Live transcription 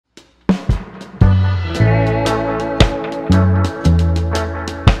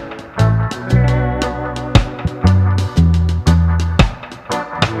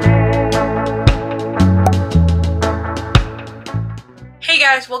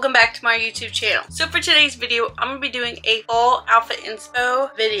guys, welcome back to my YouTube channel. So for today's video, I'm going to be doing a fall outfit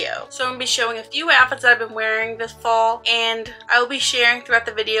inspo video. So I'm going to be showing a few outfits that I've been wearing this fall, and I will be sharing throughout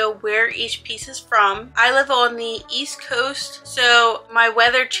the video where each piece is from. I live on the East Coast, so my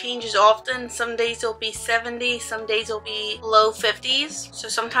weather changes often. Some days it'll be 70, some days it'll be low 50s. So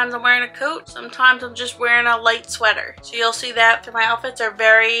sometimes I'm wearing a coat, sometimes I'm just wearing a light sweater. So you'll see that my outfits are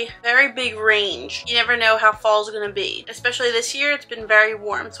very big range. You never know how fall's going to be. Especially this year, it's been very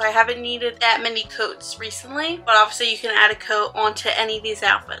warm, so I haven't needed that many coats recently, but obviously you can add a coat onto any of these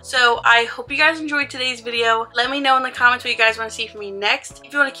outfits. So I hope you guys enjoyed today's video. Let me know in the comments what you guys want to see from me next.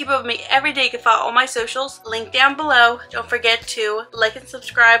 If you want to keep up with me every day, you can follow all my socials, link down below. Don't forget to like and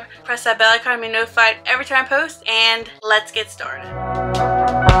subscribe, press that bell icon to be notified every time I post, and let's get started.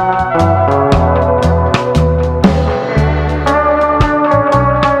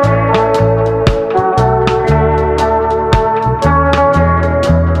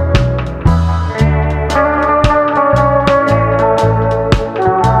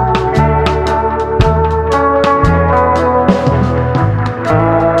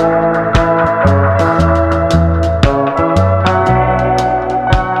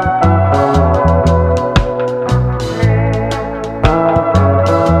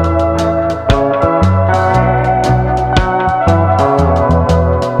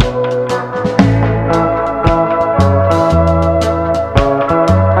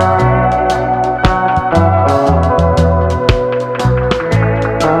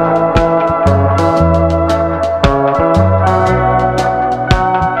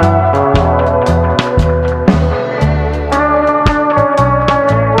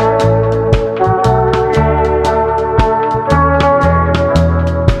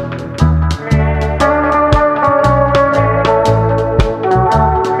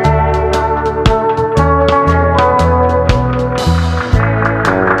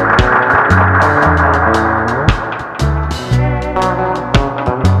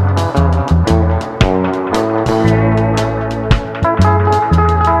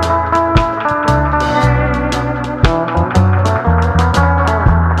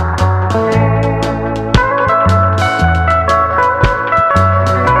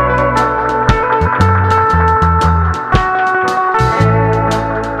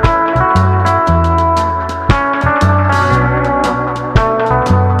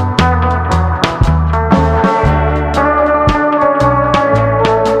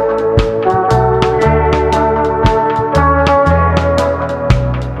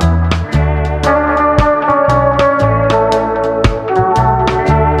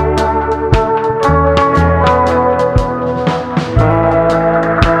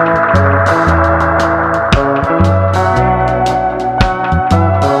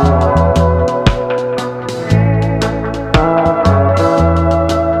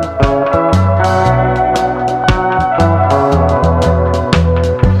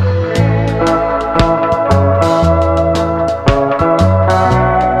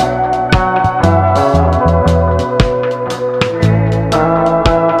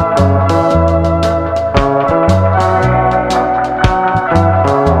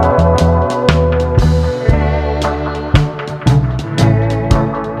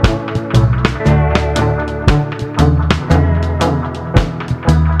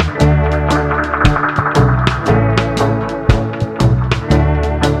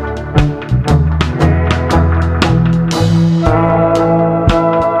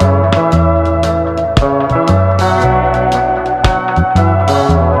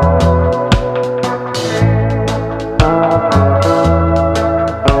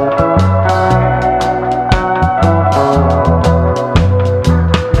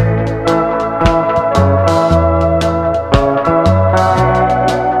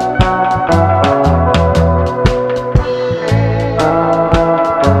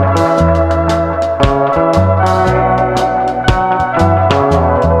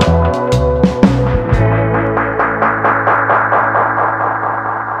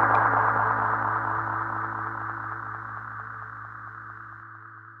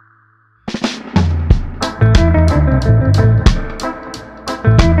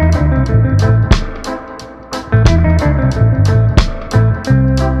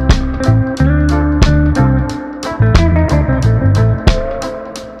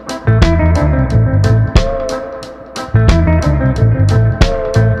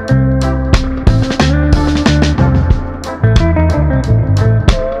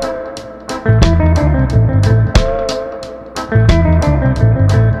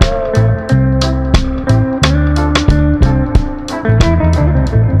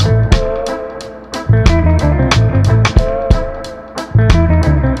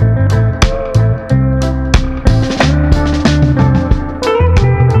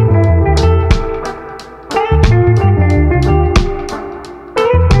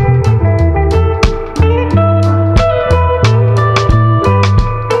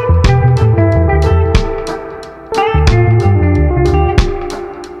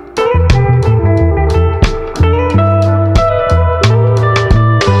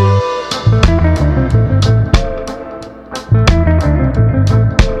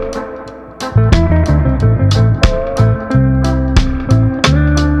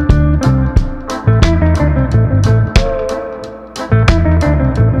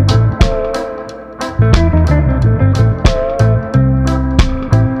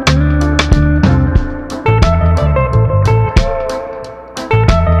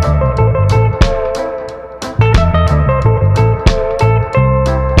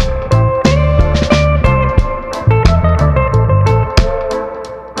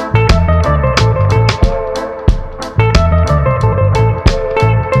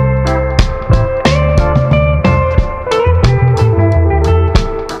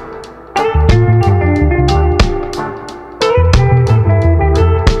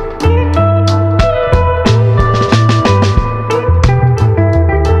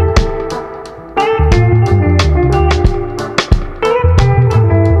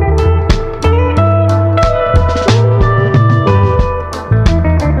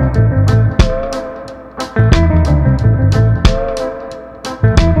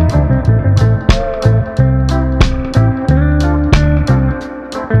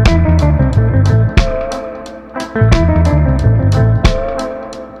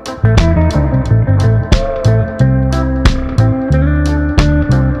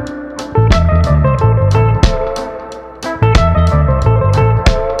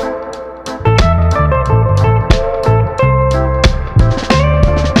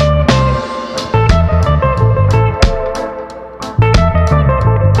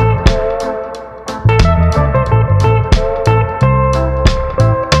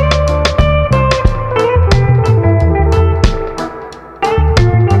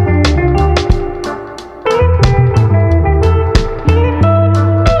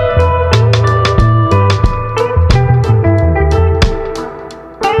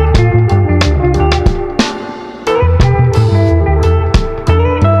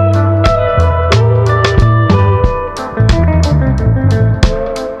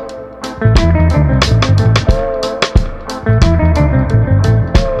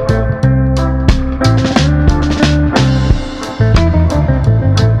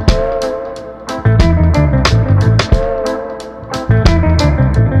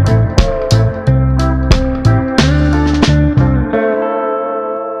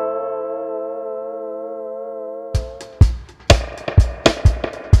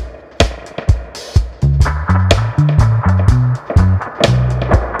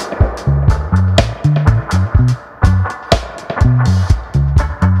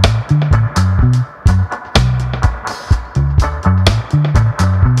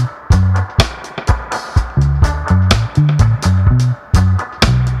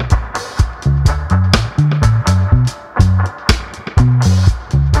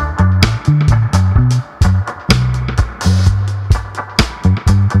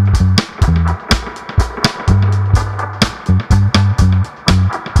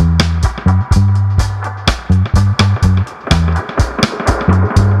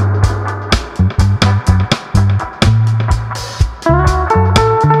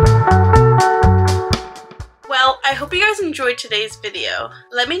 enjoyed today's video.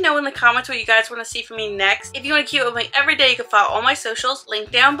 Let me know in the comments what you guys want to see from me next. If you want to keep up with me every day, you can follow all my socials,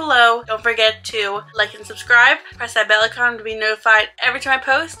 link down below. Don't forget to like and subscribe, press that bell icon to be notified every time I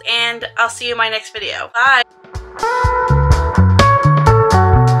post, and I'll see you in my next video. Bye!